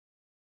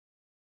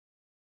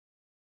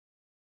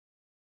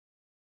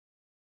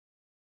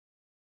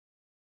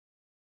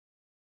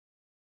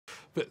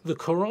But the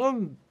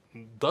Quran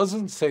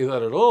doesn't say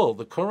that at all.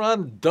 The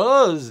Quran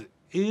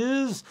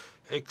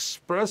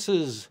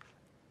expresses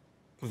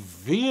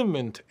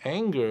vehement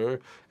anger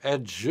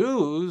at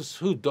Jews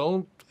who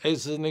don't,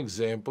 as an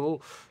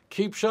example,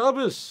 keep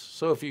Shabbos.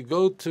 So if you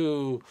go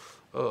to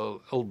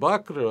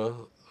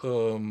Al-Baqarah,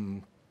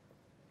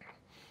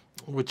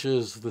 which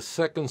is the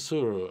second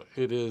surah,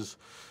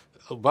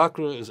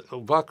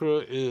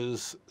 Al-Baqarah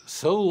is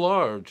so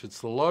large, it's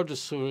the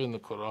largest surah in the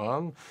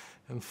Quran.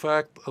 In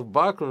fact,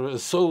 Al-Baqarah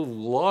is so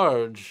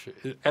large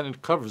and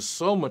it covers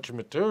so much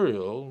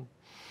material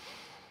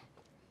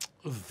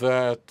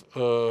that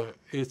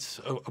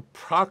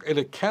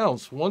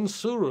one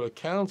surah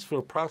accounts for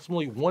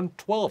approximately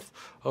 1/12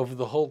 of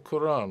the whole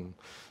Quran.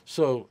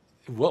 So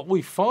what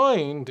we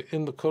find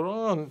in the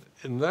Quran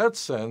in that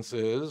sense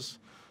is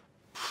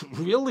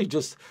really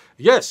just,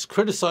 yes,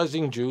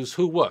 criticizing Jews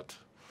who what?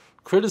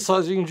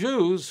 Criticizing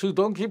Jews who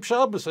don't keep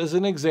Shabbos, as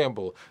an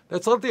example.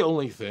 That's not the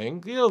only thing.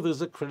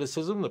 There's a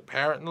criticism,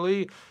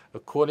 apparently,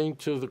 according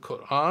to the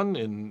Quran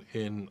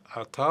in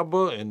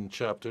Ataba, in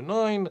chapter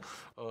 9,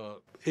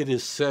 it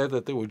is said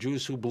that there were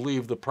Jews who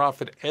believed the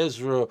prophet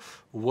Ezra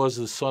was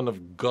the son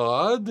of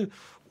God.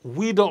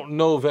 We don't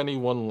know of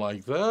anyone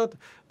like that.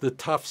 The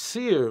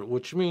tafsir,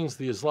 which means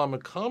the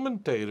Islamic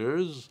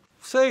commentators,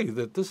 say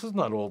that this is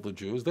not all the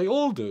Jews. They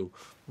all do,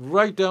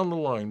 right down the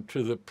line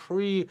to the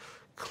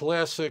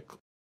pre-classic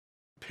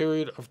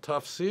period of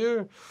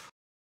tafsir,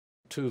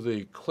 to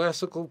the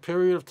classical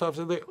period of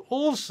tafsir. They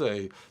all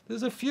say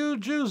there's a few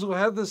Jews who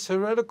have this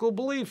heretical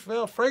belief.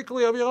 Well,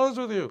 frankly, I'll be honest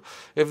with you.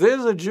 If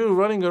there's a Jew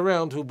running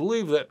around who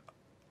believes that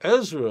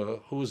Ezra,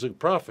 who was a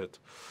prophet,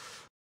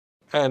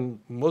 and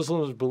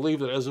Muslims believe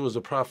that Ezra was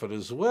a prophet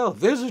as well,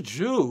 there's a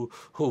Jew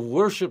who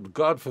worshipped,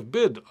 God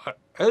forbid,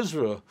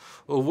 Ezra,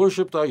 or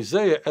worshipped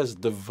Isaiah as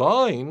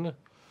divine,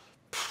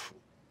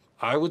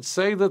 I would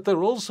say that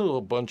they're also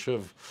a bunch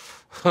of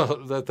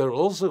that they're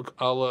also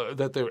Allah,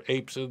 that they're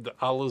apes and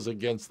Allah's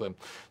against them.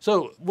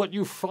 So what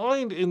you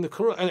find in the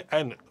Quran,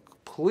 and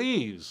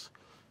please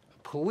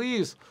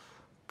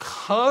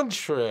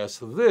contrast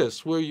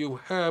this, where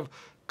you have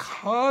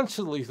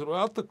constantly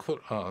throughout the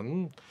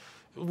Quran,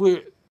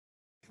 where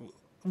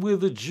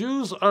the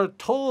Jews are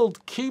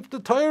told, keep the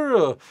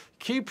Torah,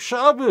 keep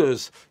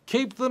Shabbos,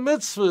 keep the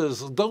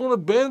mitzvahs, don't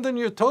abandon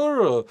your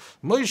Torah.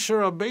 Moshe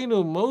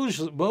Rabbeinu,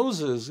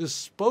 Moses, is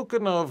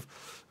spoken of,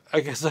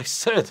 as I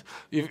said,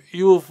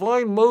 you will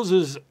find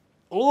Moses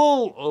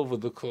all over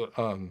the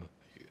Quran.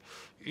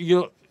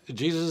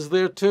 Jesus is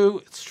there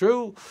too, it's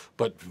true,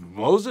 but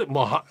Moses,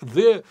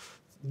 there,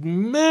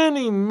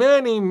 many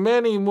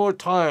more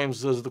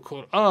times does the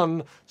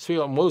Quran speak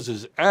about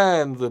Moses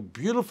and the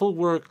beautiful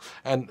work.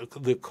 And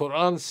the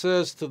Quran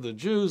says to the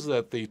Jews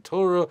that the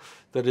Torah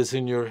that is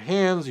in your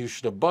hands, you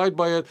should abide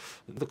by it.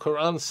 The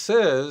Quran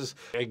says,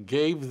 I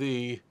gave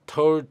the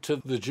Torah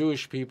to the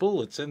Jewish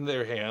people, it's in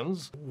their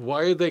hands.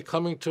 Why are they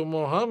coming to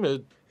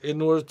Muhammad?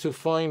 In order to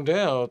find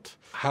out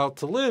how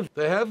to live.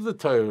 They have the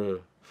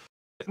Torah.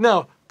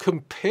 Now,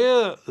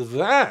 compare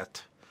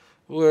that,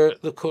 where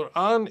the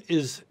Quran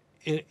is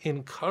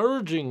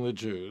encouraging the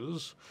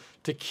Jews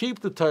to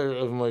keep the Torah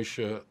of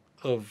Moshe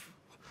of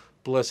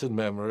blessed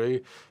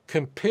memory.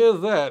 Compare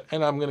that,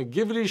 and I'm going to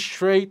give it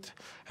straight,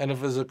 and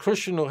if there's a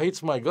Christian who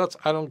hates my guts,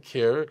 I don't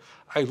care.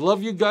 I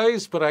love you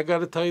guys, but I got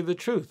to tell you the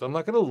truth. I'm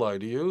not going to lie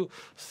to you.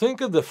 Think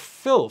of the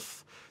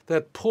filth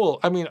that Paul,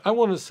 I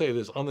want to say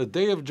this, on the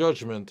day of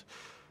judgment,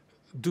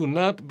 do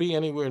not be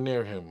anywhere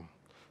near him.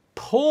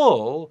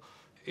 Paul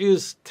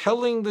is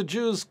telling the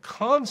Jews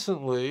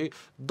constantly,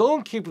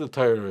 don't keep the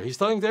Torah. He's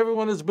telling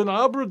everyone it's been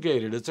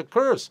abrogated. It's a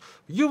curse.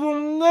 You will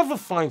never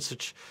find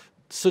such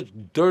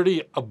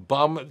dirty,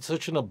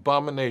 such an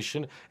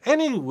abomination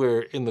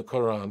anywhere in the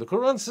Quran. The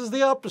Quran says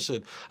the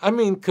opposite.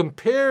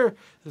 Compare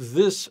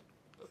this.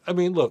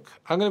 Look,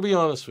 I'm going to be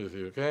honest with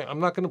you, okay? I'm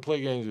not going to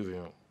play games with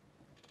you.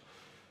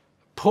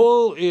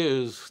 Paul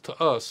is, to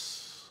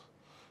us,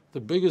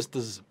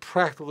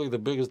 practically the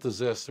biggest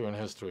disaster in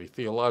history,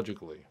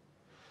 theologically.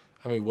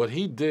 What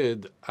he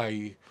did,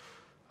 I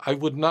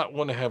would not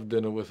want to have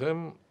dinner with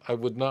him. I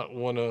wouldn't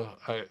want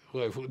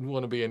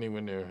to be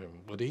anywhere near him.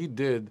 What he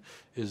did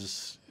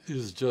is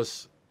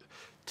just,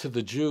 to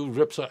the Jew,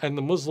 rips out, and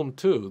the Muslim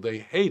too. They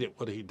hated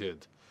what he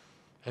did.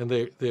 And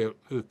they're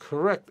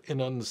correct in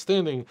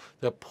understanding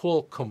that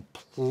Paul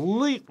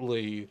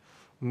completely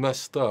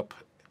messed up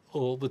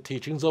all the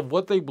teachings of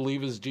what they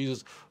believe is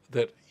Jesus,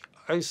 that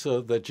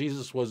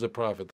Jesus was a prophet.